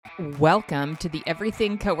Welcome to the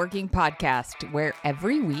Everything Coworking podcast, where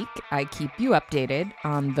every week I keep you updated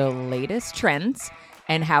on the latest trends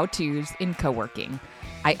and how-tos in coworking.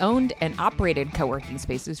 I owned and operated coworking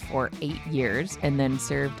spaces for 8 years and then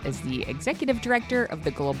served as the executive director of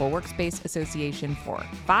the Global Workspace Association for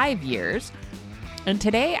 5 years. And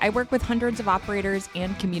today I work with hundreds of operators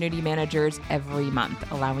and community managers every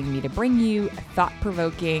month, allowing me to bring you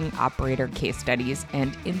thought-provoking operator case studies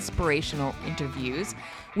and inspirational interviews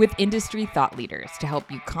with industry thought leaders to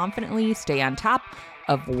help you confidently stay on top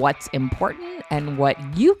of what's important and what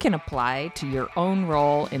you can apply to your own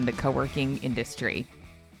role in the coworking industry.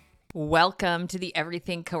 Welcome to the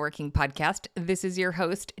Everything Coworking podcast. This is your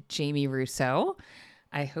host, Jamie Russo.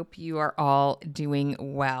 I hope you are all doing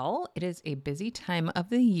well. It is a busy time of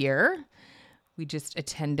the year. We just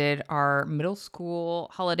attended our middle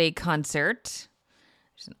school holiday concert.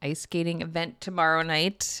 There's an ice skating event tomorrow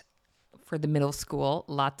night for the middle school.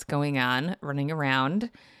 Lots going on, running around.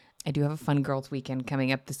 I do have a fun girls weekend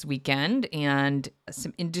coming up this weekend and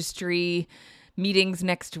some industry meetings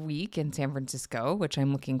next week in San Francisco, which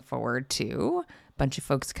I'm looking forward to. A bunch of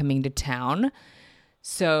folks coming to town.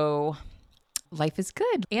 So life is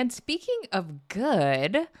good. And speaking of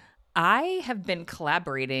good, I have been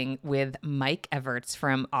collaborating with Mike Everts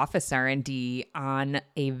from Office R&D on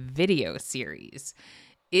a video series.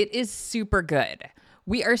 It is super good.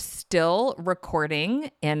 We are still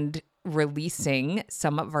recording and releasing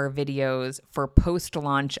some of our videos for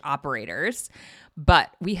post-launch operators,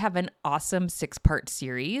 but we have an awesome 6-part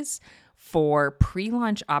series for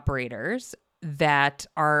pre-launch operators that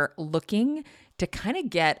are looking to kind of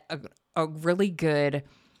get a really good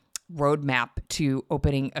roadmap to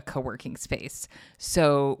opening a co-working space.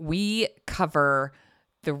 So we cover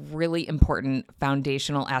the really important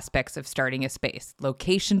foundational aspects of starting a space: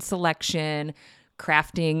 location selection,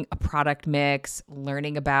 crafting a product mix,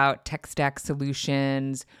 learning about tech stack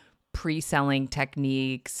solutions, pre-selling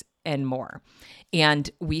techniques, and more.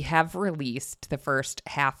 And we have released the first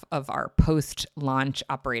half of our post-launch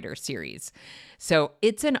operator series. So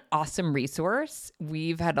it's an awesome resource.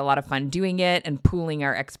 We've had a lot of fun doing it and pooling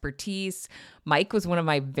our expertise. Mike was one of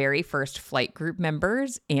my very first flight group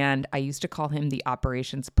members, and I used to call him the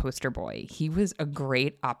operations poster boy. He was a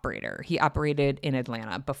great operator. He operated in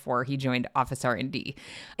Atlanta before he joined Office R&D,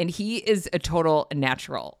 and he is a total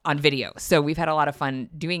natural on video. So we've had a lot of fun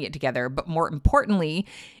doing it together. But more importantly,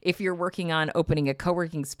 if you're working on opening a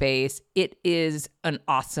co-working space, it is an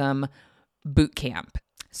awesome boot camp.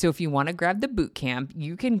 So if you want to grab the boot camp,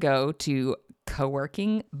 you can go to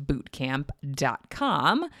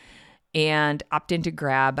coworkingbootcamp.com and opt in to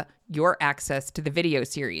grab your access to the video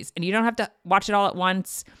series. And you don't have to watch it all at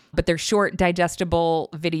once, but they're short, digestible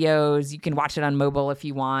videos. You can watch it on mobile if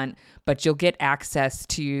you want, but you'll get access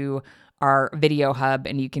to our video hub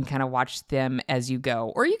and you can kind of watch them as you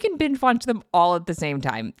go, or you can binge watch them all at the same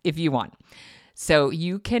time if you want. So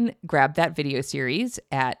you can grab that video series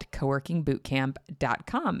at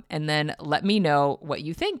coworkingbootcamp.com and then let me know what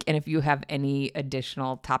you think and if you have any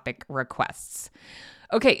additional topic requests.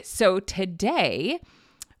 Okay, so today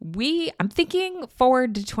I'm thinking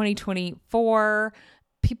forward to 2024.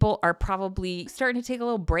 People are probably starting to take a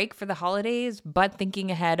little break for the holidays, but thinking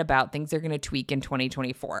ahead about things they're going to tweak in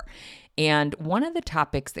 2024. And one of the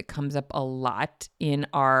topics that comes up a lot in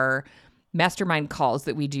our mastermind calls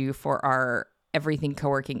that we do for our Everything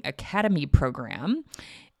Coworking Academy program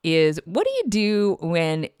is, what do you do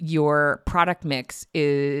when your product mix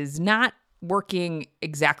is not working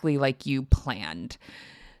exactly like you planned?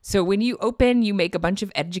 So when you open, you make a bunch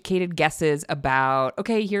of educated guesses about,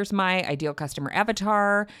 okay, here's my ideal customer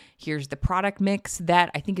avatar. Here's the product mix that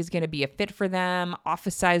I think is going to be a fit for them.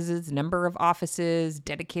 Office sizes, number of offices,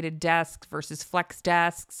 dedicated desks versus flex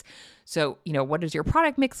desks. So, what does your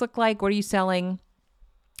product mix look like? What are you selling?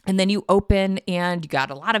 And then you open and you got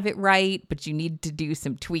a lot of it right, but you need to do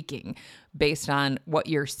some tweaking based on what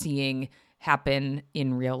you're seeing happen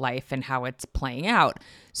in real life and how it's playing out.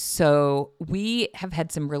 So we have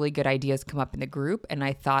had some really good ideas come up in the group, and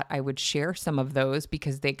I thought I would share some of those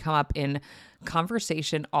because they come up in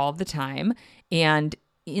conversation all the time. And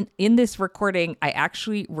in this recording, I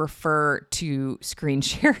actually refer to screen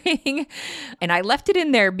sharing, and I left it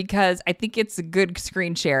in there because I think it's a good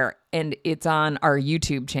screen share, and it's on our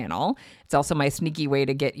YouTube channel. It's also my sneaky way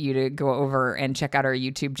to get you to go over and check out our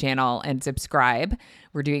YouTube channel and subscribe.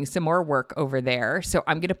 We're doing some more work over there. So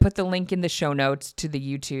I'm going to put the link in the show notes to the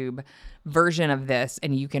YouTube version of this,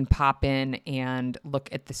 and you can pop in and look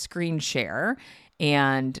at the screen share.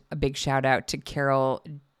 And a big shout out to Carol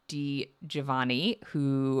Di Giovanni,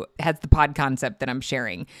 who has the pod concept that I'm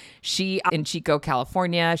sharing. She in Chico,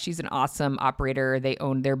 California. She's an awesome operator. They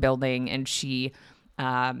own their building, and she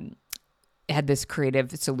had this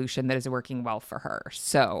creative solution that is working well for her.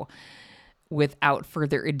 So without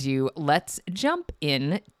further ado, let's jump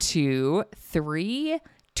into 3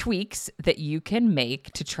 tweaks that you can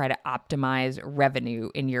make to try to optimize revenue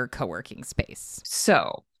in your co-working space.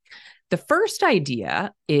 So the first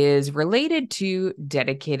idea is related to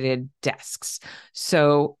dedicated desks.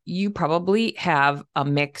 So you probably have a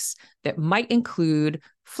mix that might include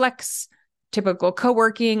flex, typical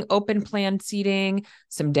co-working, open plan seating,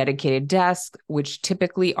 some dedicated desks, which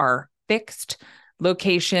typically are fixed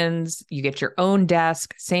locations. You get your own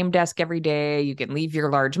desk, same desk every day. You can leave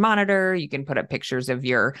your large monitor. You can put up pictures of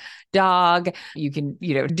your dog. You can,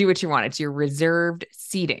 do what you want. It's your reserved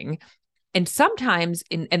seating. And sometimes,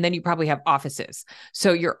 and then you probably have offices.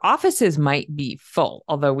 So your offices might be full,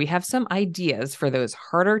 although we have some ideas for those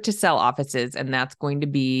harder to sell offices. And that's going to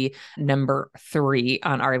be number 3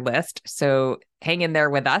 on our list. So hang in there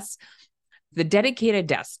with us. The dedicated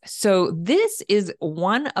desk. So this is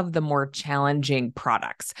one of the more challenging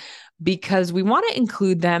products because we want to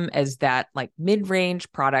include them as that like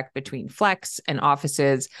mid-range product between flex and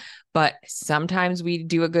offices. But sometimes we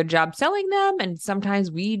do a good job selling them, and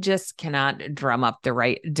sometimes we just cannot drum up the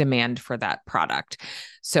right demand for that product.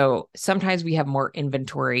 So sometimes we have more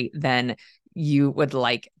inventory than you would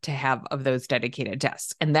like to have of those dedicated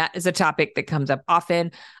desks. And that is a topic that comes up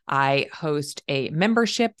often. I host a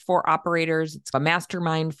membership for operators. It's a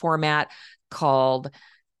mastermind format called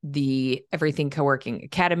the Everything Coworking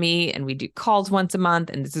Academy, and we do calls once a month.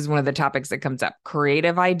 And this is one of the topics that comes up: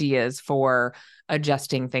 creative ideas for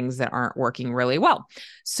adjusting things that aren't working really well.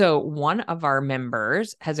 So one of our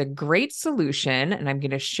members has a great solution, and I'm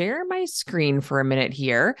going to share my screen for a minute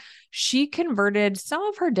here. She converted some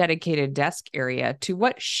of her dedicated desk area to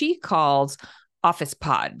what she calls office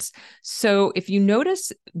pods. So if you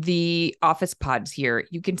notice the office pods here,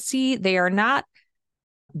 you can see they are not,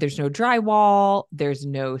 there's no drywall, there's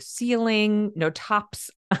no ceiling, no tops,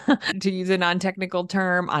 to use a non-technical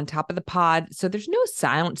term, on top of the pod. So there's no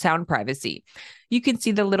sound privacy. You can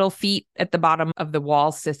see the little feet at the bottom of the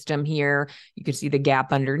wall system here. You can see the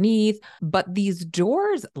gap underneath, but these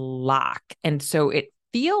doors lock. And so it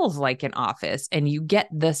feels like an office, and you get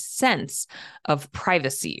the sense of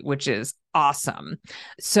privacy, which is awesome.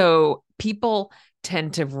 So people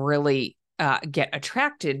tend to really get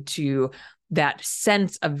attracted to that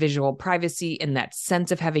sense of visual privacy and that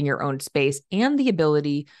sense of having your own space and the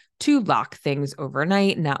ability to lock things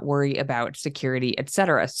overnight, not worry about security, et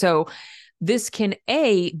cetera. So this can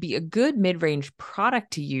be a good mid-range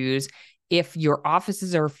product to use if your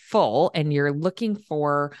offices are full and you're looking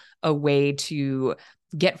for a way to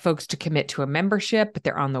get folks to commit to a membership, but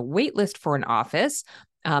they're on the wait list for an office.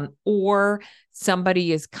 Or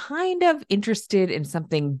somebody is kind of interested in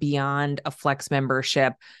something beyond a flex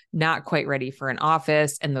membership, not quite ready for an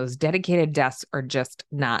office, and those dedicated desks are just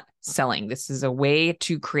not selling. This is a way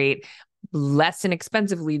to create less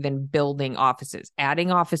inexpensively than building offices.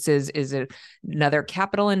 Adding offices is another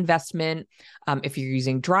capital investment. If you're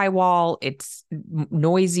using drywall, it's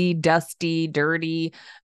noisy, dusty, dirty,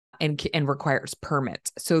 and requires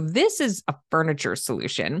permits. So this is a furniture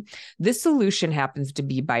solution. This solution happens to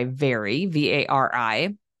be by Vari,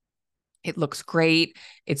 V-A-R-I. It looks great.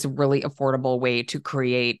 It's a really affordable way to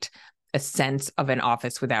create a sense of an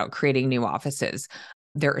office without creating new offices.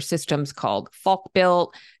 There are systems called Falk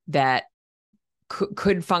Built that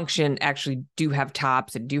could function, actually do have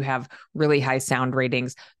tops and do have really high sound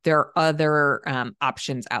ratings. There are other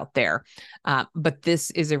options out there, but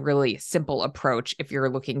this is a really simple approach if you're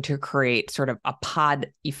looking to create sort of a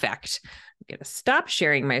pod effect. I'm going to stop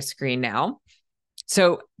sharing my screen now.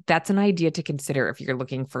 So that's an idea to consider if you're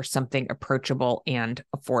looking for something approachable and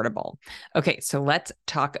affordable. Okay, so let's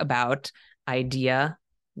talk about idea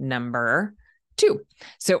number 2.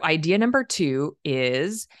 So idea number 2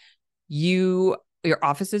 is your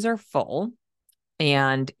offices are full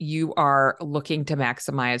and you are looking to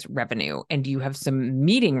maximize revenue, and you have some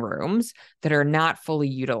meeting rooms that are not fully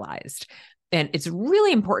utilized. And it's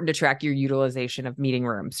really important to track your utilization of meeting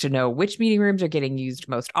rooms to know which meeting rooms are getting used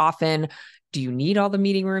most often. Do you need all the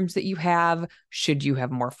meeting rooms that you have? Should you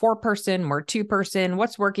have more 4-person, more 2-person?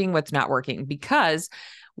 What's working, what's not working? Because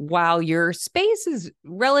while your space is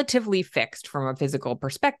relatively fixed from a physical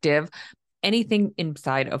perspective, anything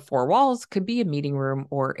inside of 4 walls could be a meeting room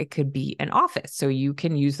or it could be an office. So you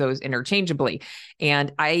can use those interchangeably.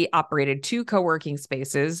 And I operated 2 co-working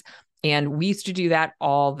spaces, and we used to do that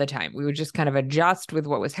all the time. We would just kind of adjust with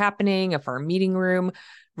what was happening. If our meeting room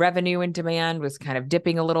revenue and demand was kind of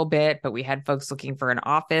dipping a little bit, but we had folks looking for an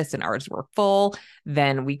office and ours were full,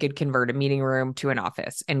 then we could convert a meeting room to an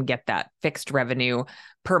office and get that fixed revenue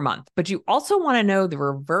per month. But you also want to know the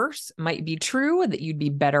reverse might be true, that you'd be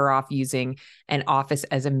better off using an office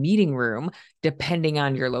as a meeting room, depending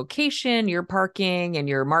on your location, your parking, and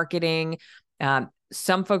your marketing.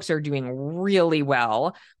 Some folks are doing really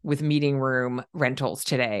well with meeting room rentals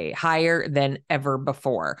today, higher than ever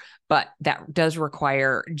before. But that does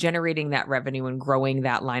require generating that revenue and growing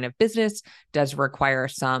that line of business, does require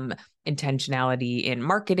some intentionality in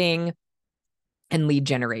marketing and lead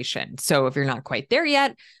generation. So if you're not quite there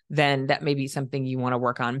yet, then that may be something you want to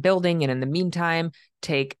work on building. And in the meantime,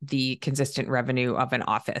 take the consistent revenue of an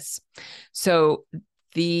office. So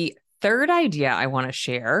the third idea I want to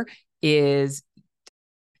share is,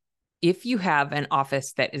 if you have an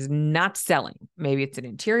office that is not selling, maybe it's an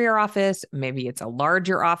interior office, maybe it's a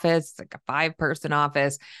larger office, like a 5-person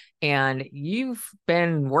office, and you've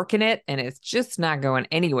been working it and it's just not going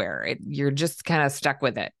anywhere. You're just kind of stuck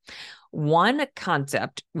with it. One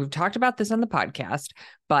concept, we've talked about this on the podcast,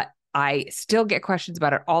 but I still get questions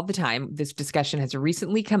about it all the time. This discussion has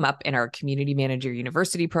recently come up in our Community Manager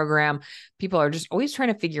University program. People are just always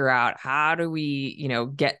trying to figure out, how do we,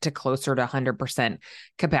 get to closer to 100%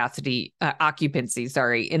 occupancy,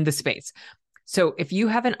 in the space. So if you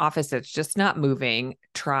have an office that's just not moving,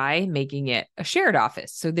 try making it a shared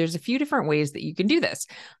office. So there's a few different ways that you can do this.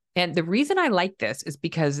 And the reason I like this is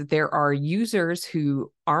because there are users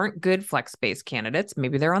who aren't good flex space candidates.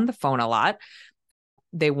 Maybe they're on the phone a lot.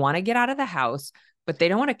 They want to get out of the house, but they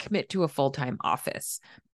don't want to commit to a full-time office.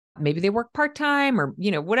 Maybe they work part-time or,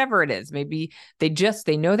 whatever it is. Maybe they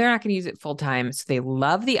know they're not going to use it full-time. So they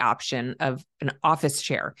love the option of an office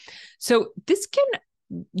share. So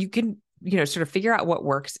you can, sort of figure out what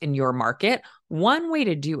works in your market. One way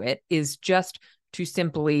to do it is just to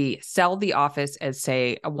simply sell the office as,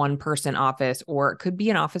 say, a 1-person office, or it could be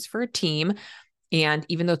an office for a team. And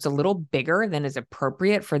even though it's a little bigger than is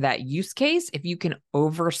appropriate for that use case, if you can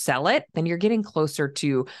oversell it, then you're getting closer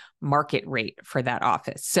to market rate for that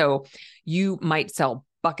office. So you might sell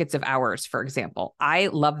buckets of hours, for example. I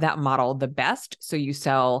love that model the best. So you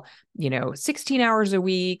sell, 16 hours a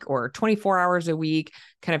week or 24 hours a week,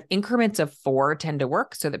 kind of increments of 4 tend to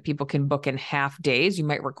work so that people can book in half days. You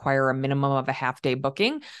might require a minimum of a half day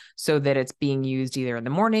booking so that it's being used either in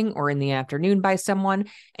the morning or in the afternoon by someone.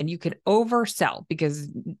 And you can oversell because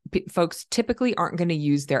folks typically aren't going to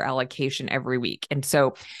use their allocation every week. And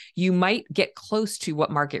so you might get close to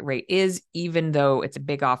what market rate is, even though it's a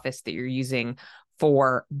big office that you're using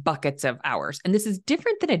for buckets of hours. And this is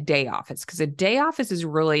different than a day office, because a day office is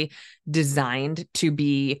really designed to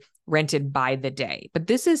be rented by the day. But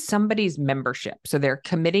this is somebody's membership. So they're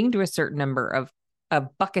committing to a certain number of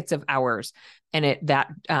buckets of hours, and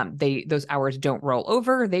those hours don't roll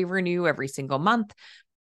over. They renew every single month.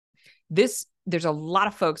 There's a lot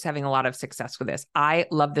of folks having a lot of success with this. I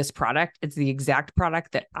love this product. It's the exact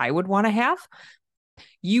product that I would want to have.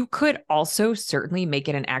 You could also certainly make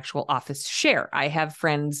it an actual office share. I have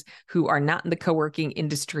friends who are not in the co-working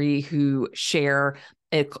industry who share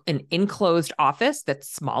an enclosed office that's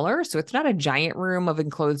smaller. So it's not a giant room of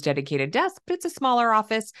enclosed dedicated desks, but it's a smaller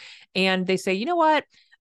office. And they say, you know what?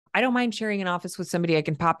 I don't mind sharing an office with somebody. I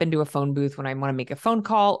can pop into a phone booth when I want to make a phone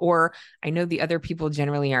call, or I know the other people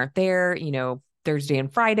generally aren't there, Thursday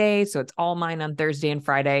and Friday. So it's all mine on Thursday and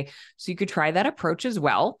Friday. So you could try that approach as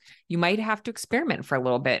well. You might have to experiment for a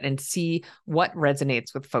little bit and see what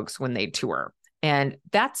resonates with folks when they tour. And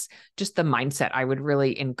that's just the mindset I would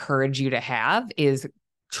really encourage you to have, is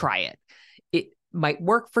try it. It might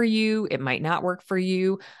work for you. It might not work for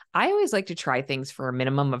you. I always like to try things for a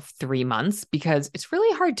minimum of 3 months, because it's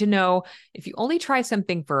really hard to know if you only try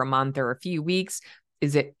something for a month or a few weeks.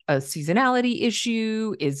 Is it a seasonality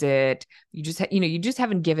issue? Is it you just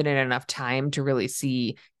haven't given it enough time to really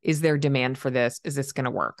see, is there demand for this? Is this going to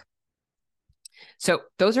work? So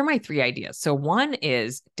those are my 3 ideas. So one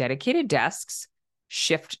is dedicated desks,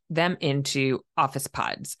 shift them into office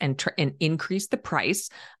pods and increase the price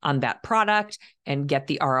on that product and get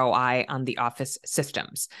the ROI on the office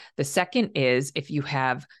systems. The second is, if you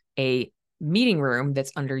have a meeting room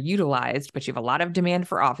that's underutilized, but you have a lot of demand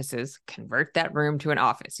for offices, convert that room to an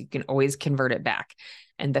office. You can always convert it back.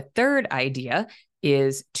 And the third idea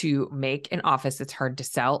is to make an office that's hard to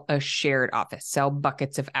sell a shared office, sell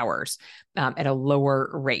buckets of hours at a lower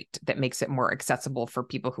rate that makes it more accessible for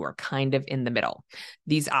people who are kind of in the middle.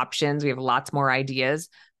 These options, we have lots more ideas.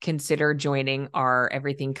 Consider joining our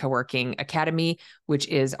Everything Coworking Academy, which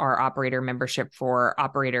is our operator membership for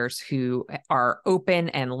operators who are open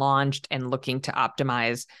and launched and looking to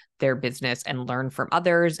optimize their business and learn from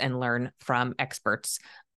others and learn from experts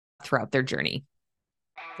throughout their journey.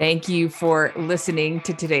 Thank you for listening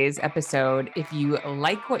to today's episode. If you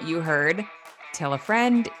like what you heard, tell a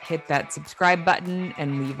friend, hit that subscribe button,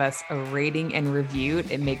 and leave us a rating and review.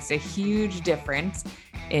 It makes a huge difference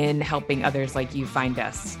in helping others like you find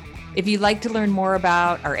us. If you'd like to learn more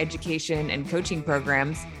about our education and coaching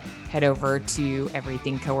programs, head over to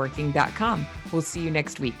everythingcoworking.com. We'll see you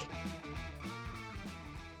next week.